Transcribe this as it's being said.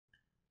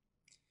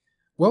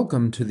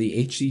Welcome to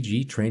the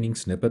HCG training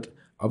snippet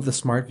of the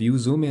SmartView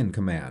Zoom In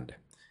command,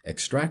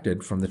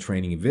 extracted from the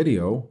training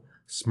video,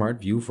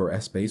 SmartView for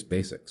SBase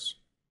Basics.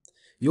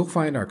 You'll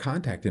find our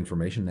contact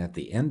information at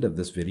the end of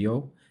this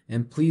video,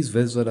 and please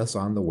visit us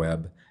on the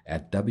web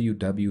at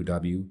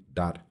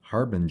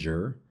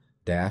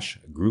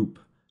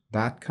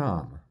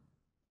www.harbinger-group.com.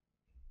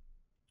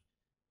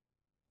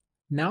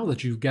 Now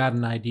that you've got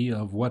an idea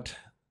of what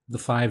the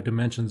 5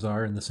 dimensions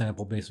are in the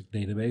sample basic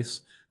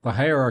database, the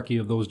hierarchy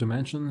of those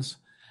dimensions,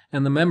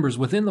 and the members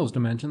within those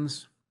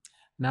dimensions,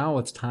 now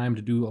it's time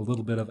to do a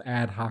little bit of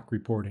ad hoc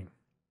reporting.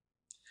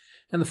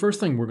 And the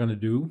first thing we're going to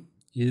do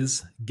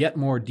is get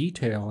more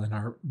detail in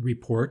our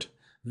report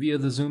via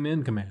the zoom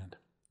in command.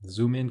 The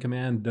zoom in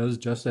command does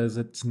just as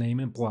its name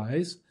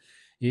implies.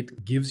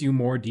 It gives you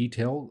more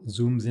detail,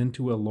 zooms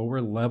into a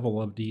lower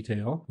level of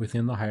detail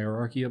within the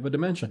hierarchy of a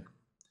dimension.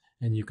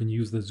 And you can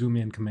use the zoom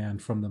in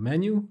command from the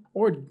menu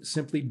or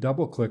simply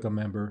double click a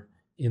member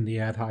in the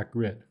ad hoc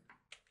grid.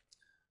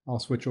 I'll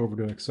switch over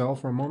to Excel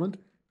for a moment.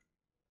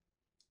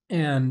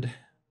 And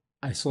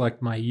I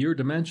select my year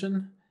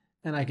dimension,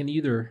 and I can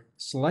either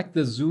select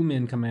the zoom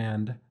in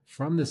command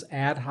from this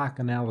ad hoc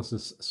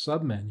analysis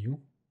submenu,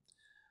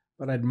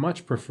 but I'd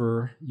much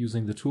prefer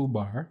using the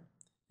toolbar,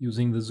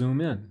 using the zoom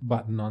in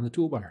button on the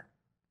toolbar.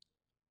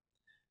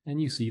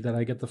 And you see that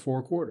I get the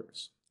 4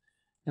 quarters.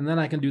 And then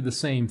I can do the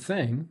same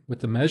thing with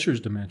the measures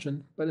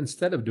dimension, but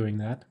instead of doing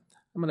that,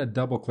 I'm going to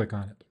double click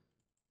on it.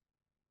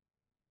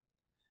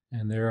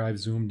 And there I've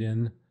zoomed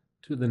in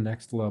to the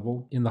next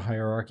level in the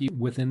hierarchy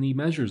within the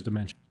measures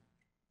dimension.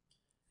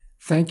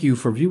 Thank you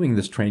for viewing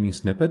this training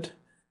snippet.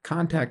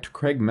 Contact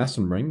Craig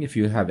Messenring if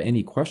you have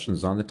any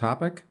questions on the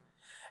topic,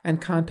 and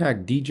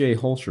contact DJ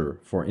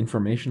Holscher for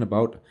information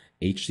about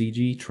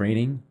HCG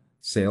training,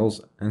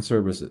 sales, and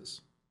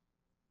services.